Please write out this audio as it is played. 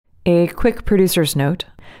A quick producer's note.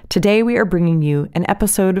 Today we are bringing you an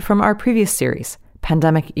episode from our previous series,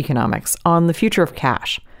 Pandemic Economics, on the future of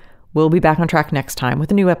cash. We'll be back on track next time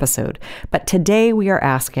with a new episode. But today we are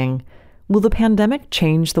asking, will the pandemic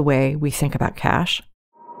change the way we think about cash?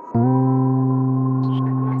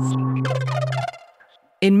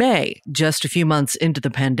 In May, just a few months into the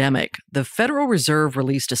pandemic, the Federal Reserve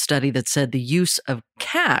released a study that said the use of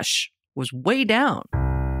cash was way down.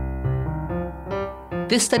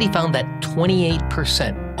 This study found that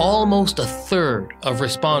 28%, almost a third of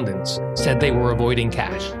respondents, said they were avoiding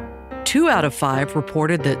cash. 2 out of 5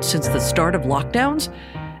 reported that since the start of lockdowns,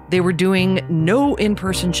 they were doing no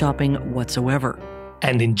in-person shopping whatsoever.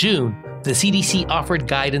 And in June, the CDC offered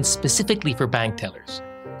guidance specifically for bank tellers,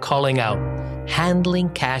 calling out, handling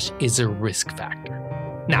cash is a risk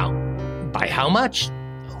factor. Now, by how much?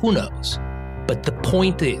 Who knows? But the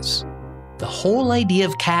point is, the whole idea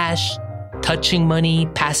of cash, touching money,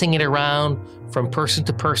 passing it around from person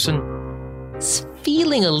to person, is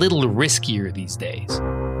feeling a little riskier these days.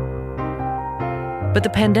 But the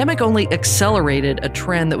pandemic only accelerated a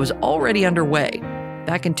trend that was already underway.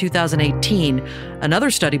 Back in 2018, another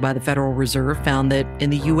study by the Federal Reserve found that in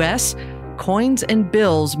the U.S., coins and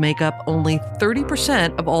bills make up only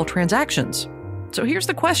 30% of all transactions. So here's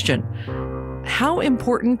the question. How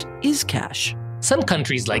important is cash? Some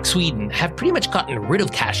countries like Sweden have pretty much gotten rid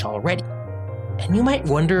of cash already. And you might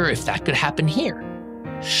wonder if that could happen here.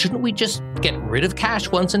 Shouldn't we just get rid of cash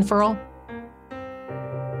once and for all?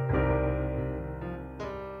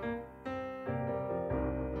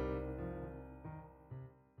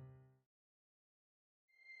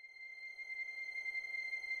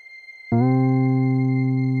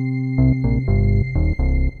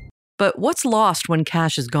 But what's lost when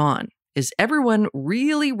cash is gone? Is everyone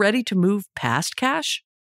really ready to move past cash?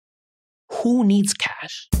 Who needs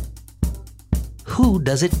cash? Who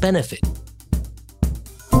does it benefit?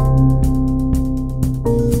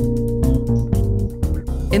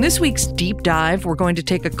 In this week's Deep Dive, we're going to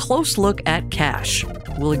take a close look at cash.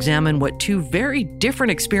 We'll examine what 2 very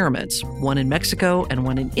different experiments, one in Mexico and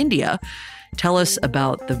one in India, tell us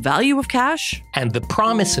about the value of cash and the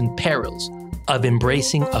promise and perils of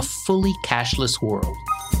embracing a fully cashless world.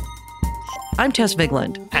 I'm Tess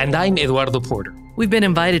Vigland. And I'm Eduardo Porter. We've been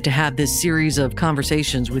invited to have this series of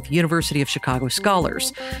conversations with University of Chicago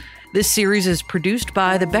scholars. This series is produced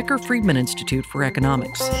by the Becker-Friedman Institute for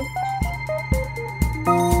Economics.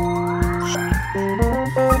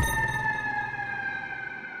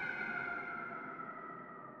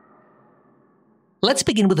 Let's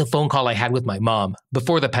begin with a phone call I had with my mom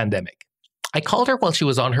before the pandemic. I called her while she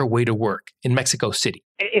was on her way to work in Mexico City.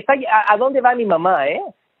 ¿A dónde va mi mamá,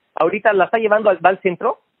 Ahorita la está llevando al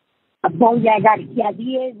centro?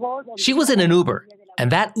 She was in an Uber,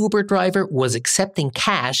 and that Uber driver was accepting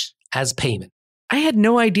cash as payment. I had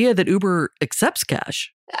no idea that Uber accepts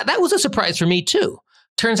cash. That was a surprise for me, too.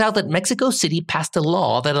 Turns out that Mexico City passed a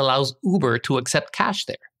law that allows Uber to accept cash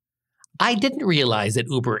there. I didn't realize that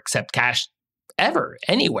Uber accepts cash ever,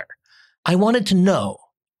 anywhere. I wanted to know,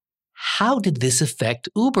 how did this affect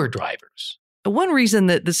Uber drivers? One reason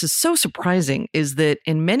that this is so surprising is that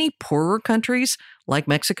in many poorer countries, like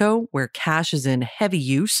Mexico, where cash is in heavy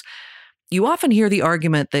use, you often hear the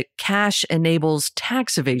argument that cash enables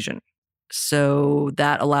tax evasion. So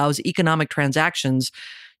that allows economic transactions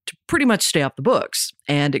to pretty much stay off the books,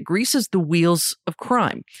 and it greases the wheels of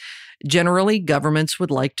crime. Generally, governments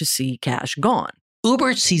would like to see cash gone.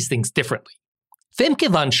 Uber sees things differently. Femke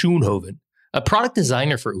van Schoonhoven, a product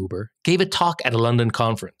designer for Uber, gave a talk at a London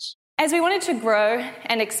conference. As we wanted to grow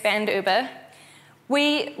and expand Uber,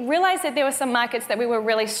 we realized that there were some markets that we were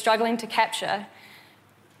really struggling to capture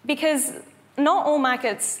because not all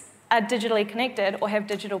markets are digitally connected or have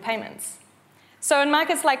digital payments. So in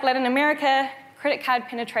markets like Latin America, credit card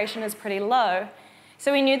penetration is pretty low.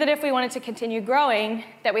 So we knew that if we wanted to continue growing,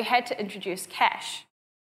 that we had to introduce cash.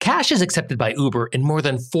 Cash is accepted by Uber in more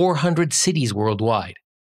than 400 cities worldwide.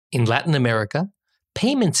 In Latin America,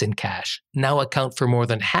 payments in cash now account for more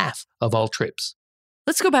than half of all trips.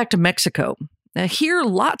 Let's go back to Mexico. Now, here,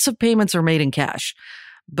 lots of payments are made in cash,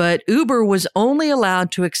 but Uber was only allowed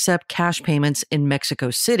to accept cash payments in Mexico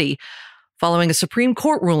City following a Supreme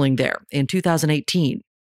Court ruling there in 2018.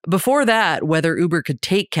 Before that, whether Uber could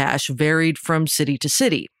take cash varied from city to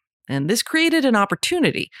city, and this created an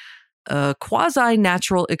opportunity, a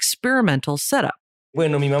quasi-natural experimental setup.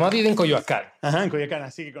 Bueno, mi mamá vive en Coyoacán. Ajá, en Coyoacán,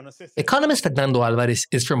 así que conoces. Economist Fernando Alvarez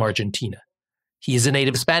is from Argentina. He is a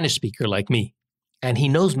native Spanish speaker like me, and he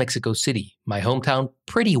knows Mexico City, my hometown,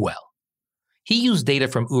 pretty well. He used data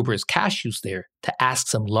from Uber's cash use there to ask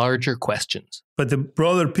some larger questions. But the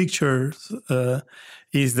broader picture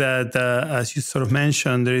is that, as you sort of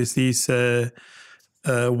mentioned, there is this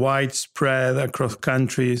widespread across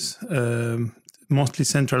countries, mostly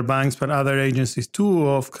central banks, but other agencies too,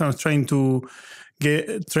 of kind of trying to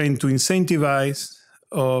incentivize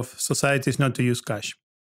of societies not to use cash.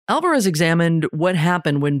 Alvarez examined what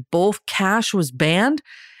happened when both cash was banned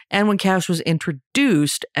and when cash was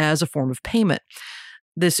introduced as a form of payment.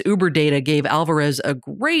 This Uber data gave Alvarez a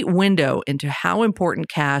great window into how important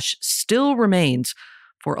cash still remains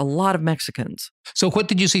for a lot of Mexicans. So what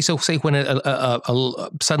did you see? So say when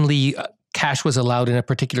suddenly cash was allowed in a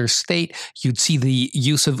particular state, you'd see the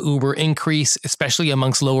use of Uber increase, especially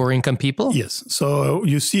amongst lower income people? Yes. So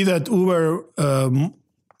you see that Uber,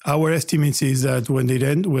 our estimates is that when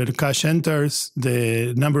cash enters,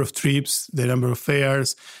 the number of trips, the number of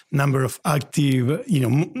fares, number of active,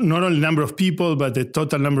 not only number of people, but the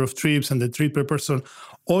total number of trips and the trip per person,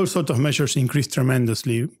 all sorts of measures increase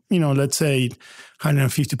tremendously. Let's say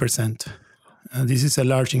 150%. This is a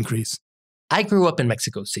large increase. I grew up in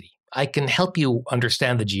Mexico City. I can help you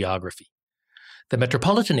understand the geography. The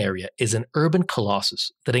metropolitan area is an urban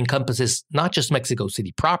colossus that encompasses not just Mexico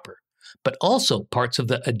City proper, but also parts of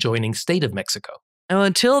the adjoining state of Mexico. Now,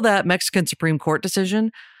 until that Mexican Supreme Court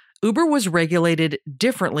decision, Uber was regulated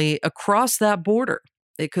differently across that border.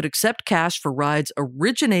 It could accept cash for rides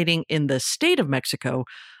originating in the state of Mexico,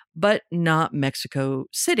 but not Mexico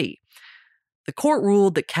City. The court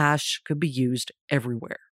ruled that cash could be used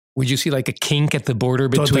everywhere. Would you see like a kink at the border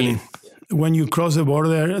between... Totally. When you cross the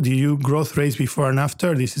border, do you growth rates before and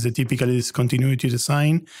after? This is a typical discontinuity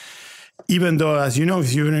design. Even though, as you know,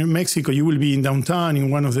 if you're in Mexico, you will be in downtown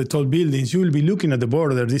in one of the tall buildings. You will be looking at the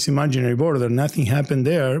border, this imaginary border. Nothing happened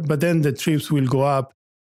there, but then the trips will go up.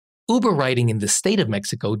 Uber riding in the state of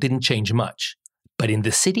Mexico didn't change much, but in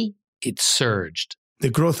the city, it surged. The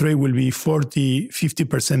growth rate will be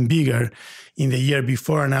 50% bigger in the year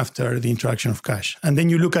before and after the introduction of cash. And then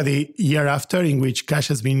you look at the year after, in which cash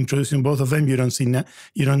has been introduced in both of them, you don't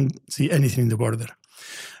see anything in the border.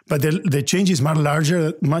 But the change is much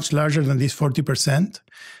larger than this 40%,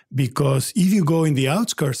 because if you go in the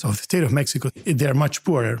outskirts of the state of Mexico, they are much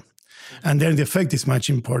poorer. And then the effect is much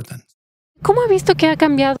important. ¿Cómo ha visto que ha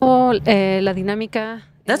cambiado la dinámica?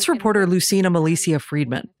 That's reporter Lucina Malicia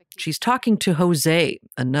Friedman. She's talking to Jose,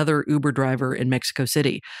 another Uber driver in Mexico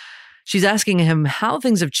City. She's asking him how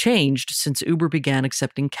things have changed since Uber began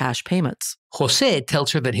accepting cash payments. Jose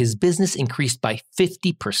tells her that his business increased by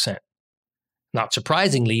 50%. Not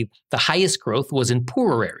surprisingly, the highest growth was in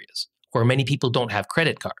poorer areas, where many people don't have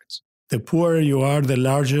credit cards. The poorer you are, the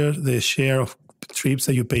larger the share of trips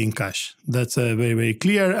that you pay in cash. That's very, very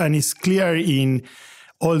clear, and it's clear in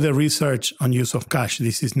all the research on use of cash.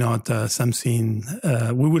 This is not something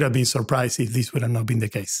we would have been surprised if this would have not been the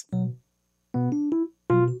case.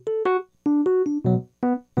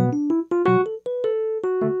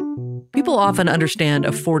 People often understand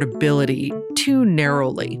affordability too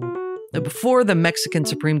narrowly. Before the Mexican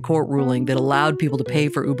Supreme Court ruling that allowed people to pay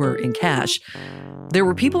for Uber in cash, there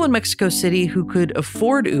were people in Mexico City who could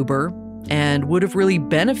afford Uber and would have really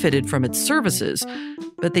benefited from its services,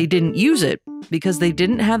 but they didn't use it because they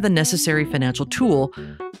didn't have the necessary financial tool,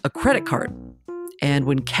 a credit card. And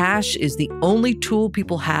when cash is the only tool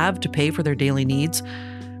people have to pay for their daily needs,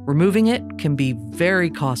 removing it can be very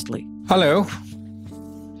costly. Hello.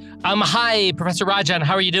 Hi, Professor Rajan.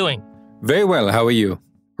 How are you doing? Very well. How are you?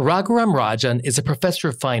 Raghuram Rajan is a professor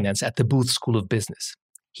of finance at the Booth School of Business.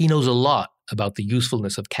 He knows a lot about the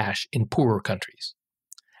usefulness of cash in poorer countries.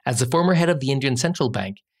 As the former head of the Indian Central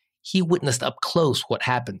Bank, he witnessed up close what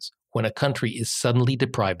happens when a country is suddenly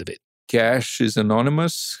deprived of it. Cash is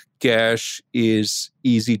anonymous. Cash is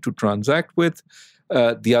easy to transact with.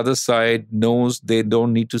 The other side knows they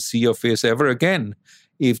don't need to see your face ever again.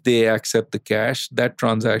 If they accept the cash, that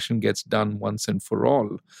transaction gets done once and for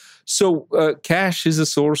all. So cash is a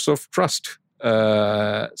source of trust,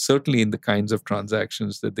 certainly in the kinds of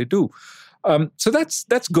transactions that they do. So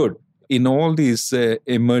that's good. In all these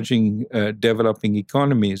emerging, developing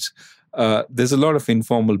economies, there's a lot of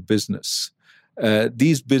informal business.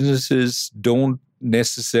 These businesses don't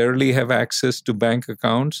necessarily have access to bank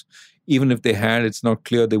accounts. Even if they had, it's not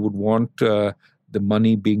clear they would want the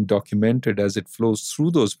money being documented as it flows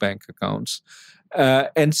through those bank accounts.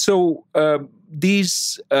 And so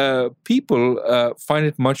these people find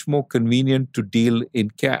it much more convenient to deal in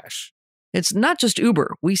cash. It's not just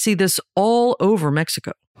Uber. We see this all over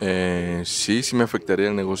Mexico. All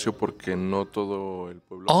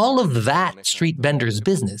of that street vendor's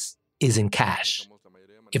business is in cash.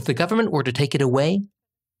 If the government were to take it away,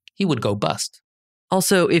 he would go bust.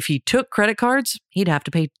 Also, if he took credit cards, he'd have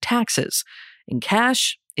to pay taxes. In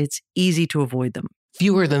cash, it's easy to avoid them.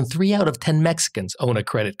 Fewer than 3 out of 10 Mexicans own a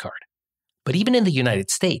credit card. But even in the United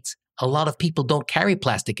States, a lot of people don't carry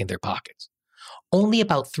plastic in their pockets. Only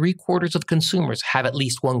about 3/4 of consumers have at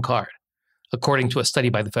least one card, according to a study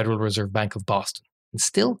by the Federal Reserve Bank of Boston. And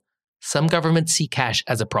still, some governments see cash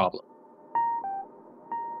as a problem.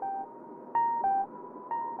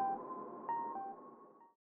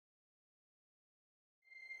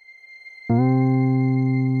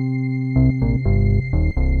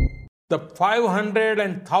 The 500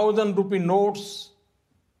 and 1,000 rupee notes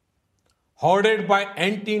hoarded by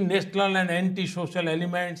anti-national and anti-social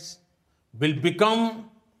elements will become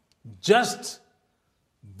just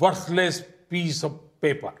worthless piece of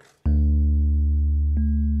paper.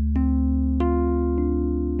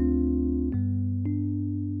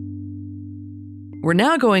 We're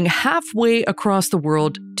now going halfway across the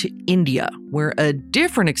world to India, where a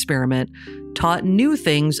different experiment taught new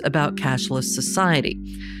things about cashless society.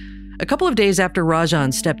 A couple of days after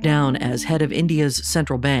Rajan stepped down as head of India's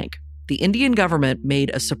central bank, the Indian government made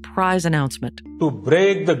a surprise announcement. To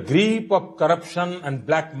break the grip of corruption and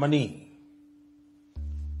black money,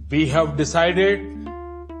 we have decided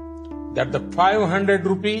that the 500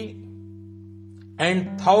 rupee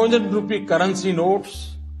and 1,000 rupee currency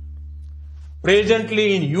notes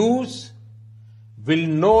presently in use will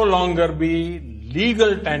no longer be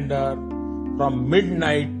legal tender from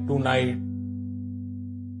midnight to night.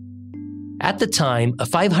 At the time, a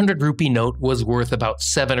 500 rupee note was worth about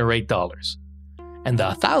 $7 or $8, and the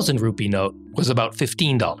 1,000 rupee note was about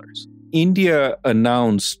 $15. India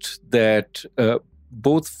announced that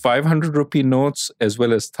both 500 rupee notes as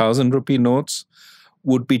well as 1,000 rupee notes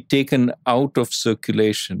would be taken out of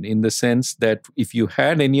circulation, in the sense that if you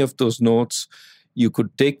had any of those notes, you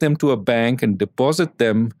could take them to a bank and deposit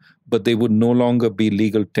them, but they would no longer be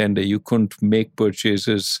legal tender. You couldn't make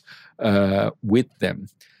purchases with them.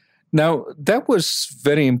 Now, that was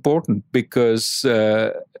very important because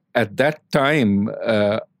at that time,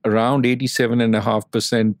 around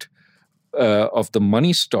 87.5% of the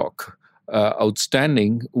money stock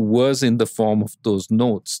outstanding was in the form of those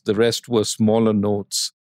notes. The rest were smaller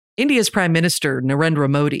notes. India's Prime Minister, Narendra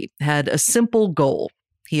Modi, had a simple goal.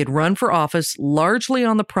 He had run for office largely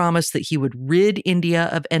on the promise that he would rid India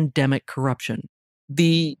of endemic corruption.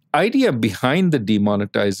 The idea behind the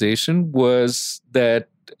demonetization was that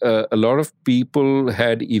a lot of people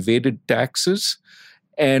had evaded taxes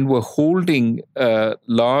and were holding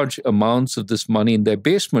large amounts of this money in their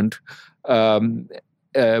basement and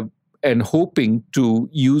hoping to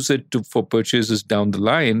use it for purchases down the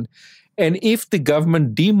line. And if the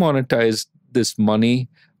government demonetized this money,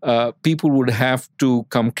 people would have to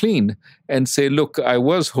come clean and say, look, I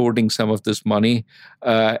was holding some of this money,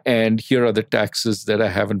 and here are the taxes that I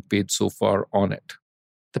haven't paid so far on it.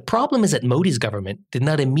 The problem is that Modi's government did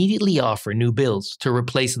not immediately offer new bills to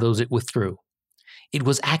replace those it withdrew. It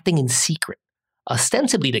was acting in secret,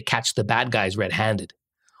 ostensibly to catch the bad guys red-handed.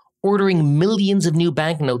 Ordering millions of new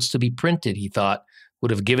banknotes to be printed, he thought, would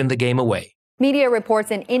have given the game away. Media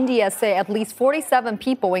reports in India say at least 47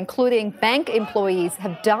 people, including bank employees,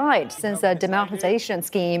 have died since the demonetization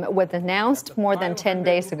scheme was announced more than 10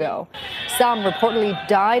 days ago. Some reportedly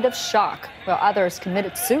died of shock, while others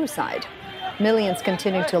committed suicide. Millions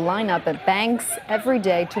continue to line up at banks every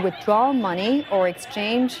day to withdraw money or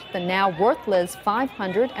exchange the now worthless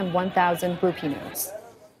 500 and 1,000 rupee notes.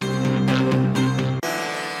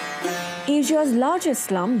 Asia's largest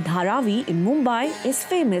slum, Dharavi in Mumbai, is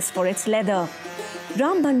famous for its leather.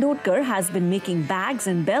 Ram Bhandodkar has been making bags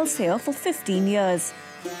and belts here for 15 years.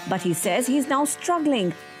 But he says he's now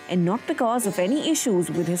struggling, and not because of any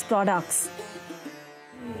issues with his products.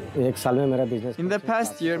 In the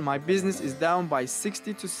past year, my business is down by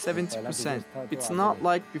 60 to 70%. It's not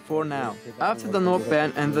like before now. After the note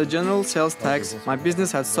ban and the general sales tax, my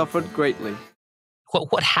business has suffered greatly.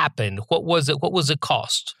 What happened? What was it? What was the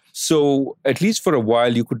cost? So at least for a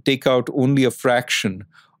while, you could take out only a fraction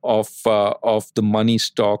of the money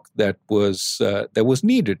stock that was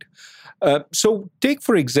needed. So take,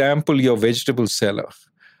 for example, your vegetable seller.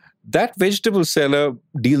 That vegetable seller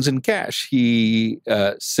deals in cash. He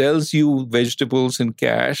sells you vegetables in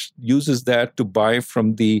cash, uses that to buy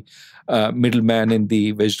from the middleman in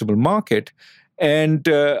the vegetable market. And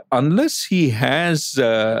unless he has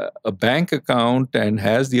a bank account and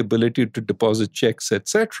has the ability to deposit checks,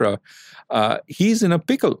 etc., he's in a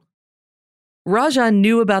pickle. Rajan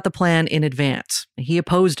knew about the plan in advance. He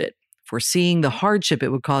opposed it, foreseeing the hardship it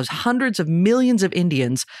would cause hundreds of millions of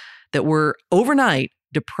Indians that were overnight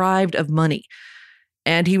deprived of money.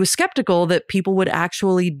 And he was skeptical that people would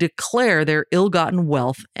actually declare their ill-gotten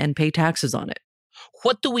wealth and pay taxes on it.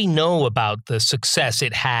 what do we know about the success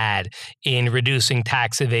it had in reducing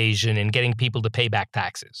tax evasion and getting people to pay back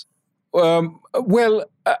taxes? Well,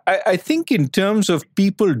 I think in terms of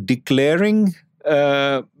people declaring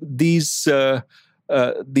these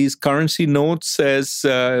currency notes as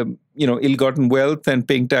ill-gotten wealth and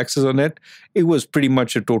paying taxes on it, it was pretty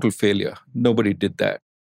much a total failure. Nobody did that.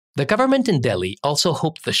 The government in Delhi also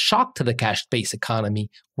hoped the shock to the cash-based economy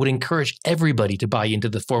would encourage everybody to buy into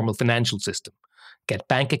the formal financial system, get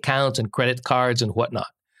bank accounts and credit cards and whatnot.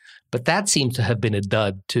 But that seems to have been a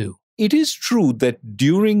dud too. It is true that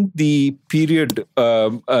during the period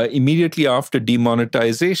immediately after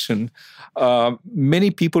demonetization,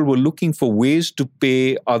 many people were looking for ways to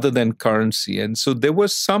pay other than currency. And so there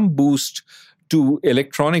was some boost to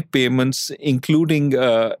electronic payments, including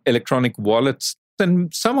electronic wallets.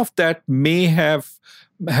 And some of that may have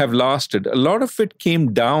lasted. A lot of it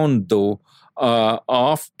came down, though,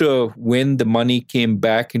 after when the money came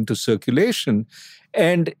back into circulation.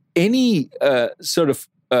 And any sort of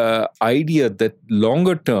idea that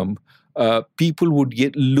longer term people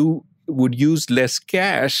would use less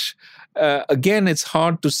cash, again, it's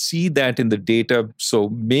hard to see that in the data. So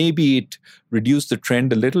maybe it reduced the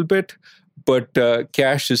trend a little bit, but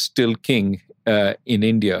cash is still king in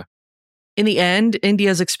India. In the end,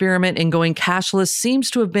 India's experiment in going cashless seems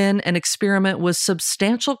to have been an experiment with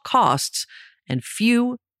substantial costs and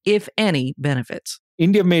few, if any, benefits.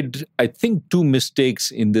 India made, I think, two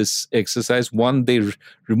mistakes in this exercise. One, they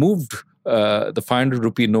removed the 500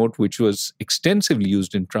 rupee note, which was extensively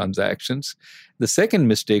used in transactions. The second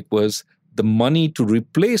mistake was the money to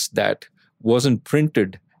replace that wasn't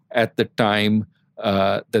printed at the time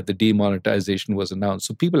that the demonetization was announced.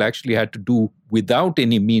 So people actually had to do without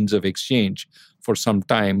any means of exchange for some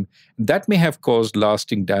time. That may have caused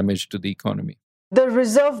lasting damage to the economy. The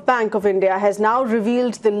Reserve Bank of India has now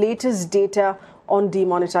revealed the latest data on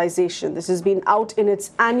demonetization. This has been out in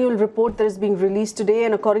its annual report that is being released today.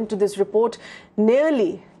 And according to this report,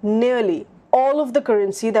 nearly all of the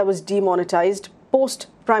currency that was demonetized post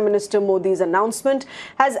Prime Minister Modi's announcement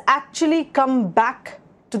has actually come back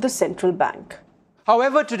to the central bank.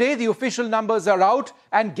 However, today the official numbers are out,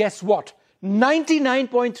 and guess what?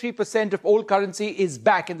 99.3% of all currency is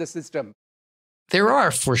back in the system. There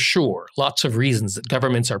are, for sure, lots of reasons that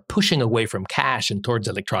governments are pushing away from cash and towards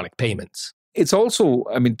electronic payments. It's also,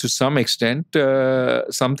 to some extent,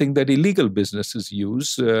 something that illegal businesses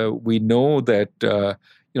use. We know that,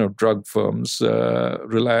 drug firms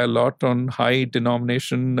rely a lot on high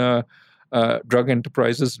denomination drug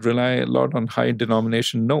enterprises rely a lot on high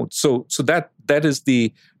denomination notes. So that is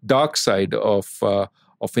the dark side of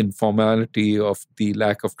informality, of the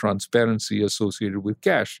lack of transparency associated with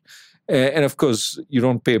cash. And of course, you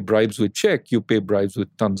don't pay bribes with check, you pay bribes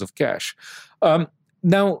with tons of cash.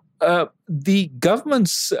 Now, the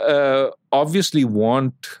governments obviously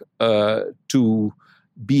want to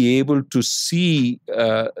be able to see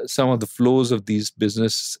some of the flows of these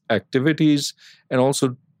business activities and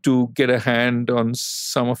also to get a hand on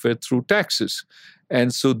some of it through taxes.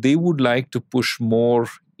 And so they would like to push more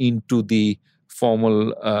into the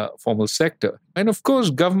formal sector. And of course,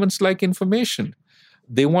 governments like information.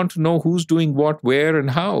 They want to know who's doing what, where, and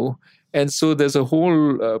how. And so there's a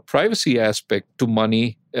whole privacy aspect to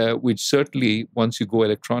money, which certainly, once you go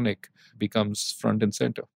electronic, becomes front and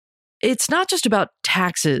center. It's not just about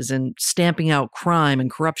taxes and stamping out crime and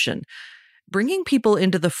corruption. Bringing people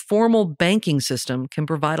into the formal banking system can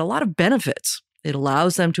provide a lot of benefits. It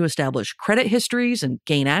allows them to establish credit histories and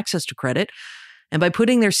gain access to credit. And by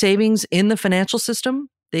putting their savings in the financial system,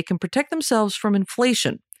 they can protect themselves from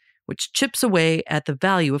inflation, which chips away at the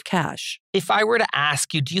value of cash. If I were to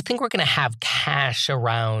ask you, do you think we're going to have cash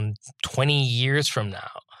around 20 years from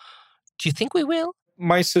now? Do you think we will?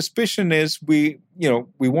 My suspicion is we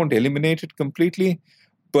won't eliminate it completely,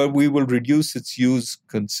 but we will reduce its use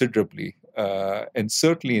considerably. And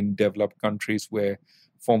certainly in developed countries where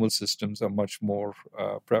formal systems are much more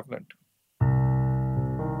prevalent.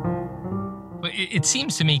 It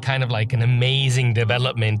seems to me kind of like an amazing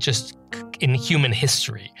development just in human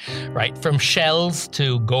history, right? From shells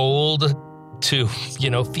to gold to,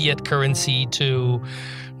 fiat currency to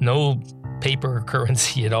no paper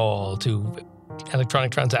currency at all to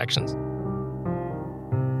electronic transactions.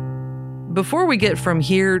 Before we get from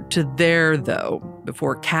here to there, though,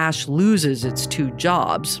 before cash loses its two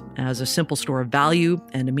jobs as a simple store of value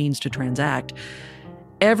and a means to transact,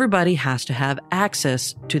 everybody has to have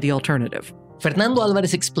access to the alternative. Fernando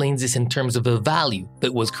Alvarez explains this in terms of the value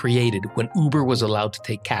that was created when Uber was allowed to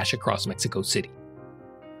take cash across Mexico City.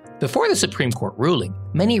 Before the Supreme Court ruling,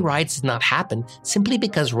 many rides did not happen simply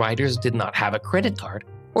because riders did not have a credit card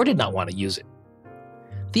or did not want to use it.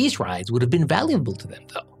 These rides would have been valuable to them,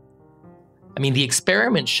 though. I mean, the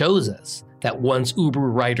experiment shows us that once Uber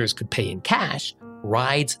riders could pay in cash,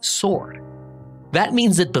 rides soared. That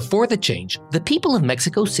means that before the change, the people of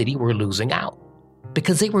Mexico City were losing out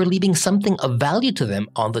because they were leaving something of value to them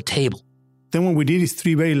on the table. Then what we did is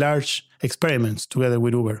 3 very large experiments together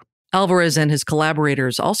with Uber. Alvarez and his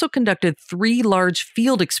collaborators also conducted 3 large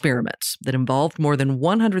field experiments that involved more than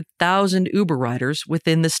 100,000 Uber riders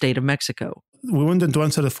within the state of Mexico. We wanted to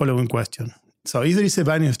answer the following question. So if there is a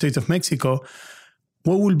ban in the state of Mexico,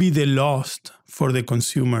 what will be the loss for the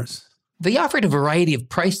consumers? They offered a variety of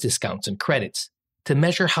price discounts and credits to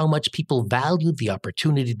measure how much people valued the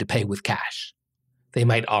opportunity to pay with cash. They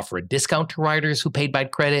might offer a discount to riders who paid by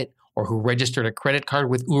credit or who registered a credit card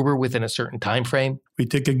with Uber within a certain time frame. We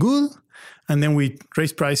take a good and then we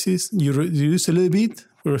raise prices. You reduce a little bit,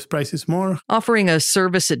 we raise prices more. Offering a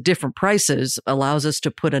service at different prices allows us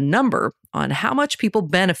to put a number on how much people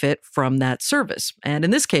benefit from that service. And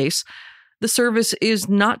in this case, the service is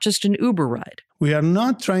not just an Uber ride. We are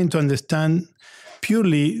not trying to understand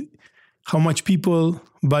purely how much people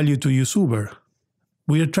value to use Uber.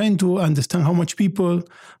 We are trying to understand how much people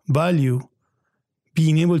value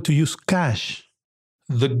being able to use cash.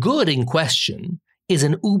 The good in question is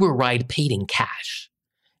an Uber ride paid in cash.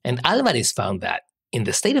 And Alvarez found that in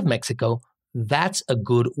the state of Mexico, that's a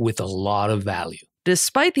good with a lot of value.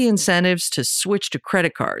 Despite the incentives to switch to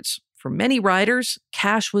credit cards, for many riders,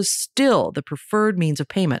 cash was still the preferred means of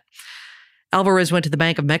payment. Alvarez went to the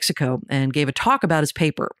Bank of Mexico and gave a talk about his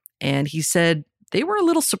paper. And he said they were a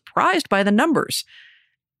little surprised by the numbers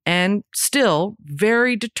and still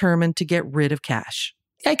very determined to get rid of cash.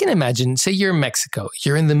 I can imagine, say you're in Mexico,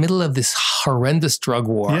 you're in the middle of this horrendous drug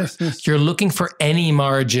war. Yes. You're looking for any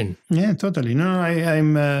margin. Yeah, totally. No,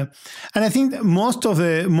 I'm, and I think most of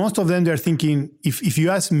them, they're thinking, if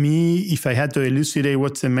you ask me, if I had to elucidate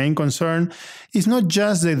what's the main concern, it's not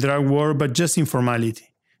just the drug war, but just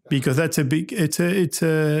informality, because that's a big, it's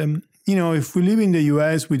if we live in the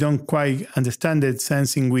US, we don't quite understand the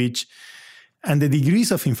sense in which, and the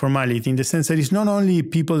degrees of informality, in the sense that it's not only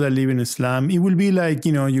people that live in a slum. It will be like,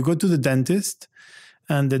 you go to the dentist,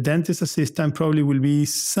 and the dentist assistant probably will be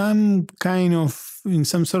some kind of, in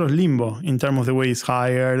some sort of limbo in terms of the way it's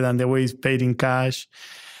hired and the way it's paid in cash.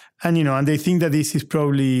 And, and they think that this is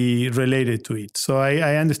probably related to it. So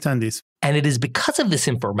I understand this. And it is because of this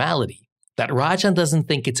informality that Rajan doesn't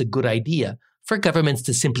think it's a good idea for governments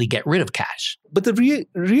to simply get rid of cash. But the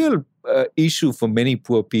real issue for many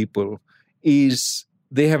poor people is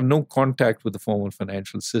they have no contact with the formal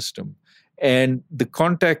financial system. And the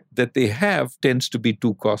contact that they have tends to be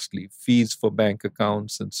too costly, fees for bank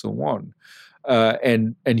accounts and so on,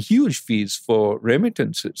 and huge fees for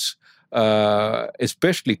remittances,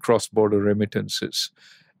 especially cross-border remittances.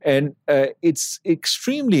 And it's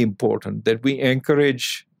extremely important that we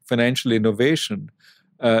encourage financial innovation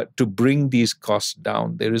to bring these costs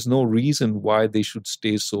down. There is no reason why they should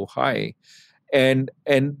stay so high. And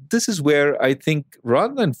this is where I think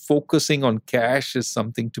rather than focusing on cash as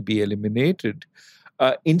something to be eliminated,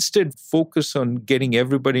 instead focus on getting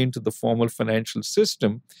everybody into the formal financial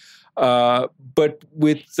system, but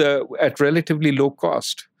with at relatively low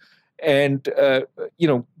cost. And,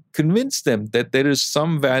 convince them that there is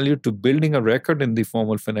some value to building a record in the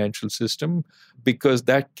formal financial system, because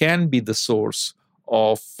that can be the source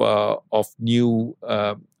of a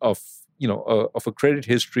credit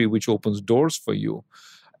history which opens doors for you.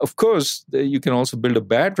 Of course, you can also build a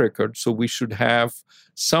bad record. So we should have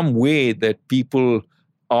some way that people,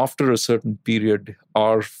 after a certain period,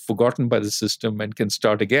 are forgotten by the system and can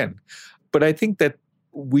start again. But I think that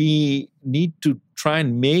we need to try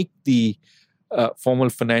and make the formal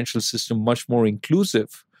financial system much more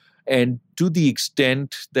inclusive. And to the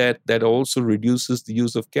extent that that also reduces the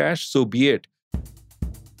use of cash, so be it.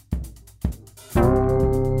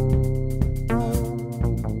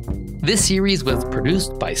 This series was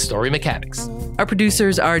produced by Story Mechanics. Our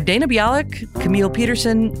producers are Dana Bialik, Camille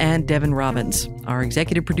Peterson, and Devin Robbins. Our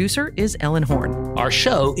executive producer is Ellen Horn. Our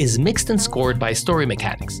show is mixed and scored by Story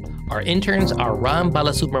Mechanics. Our interns are Ram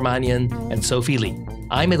Balasubramanian and Sophie Lee.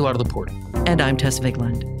 I'm Eduardo Porter. And I'm Tess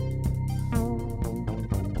Vigland.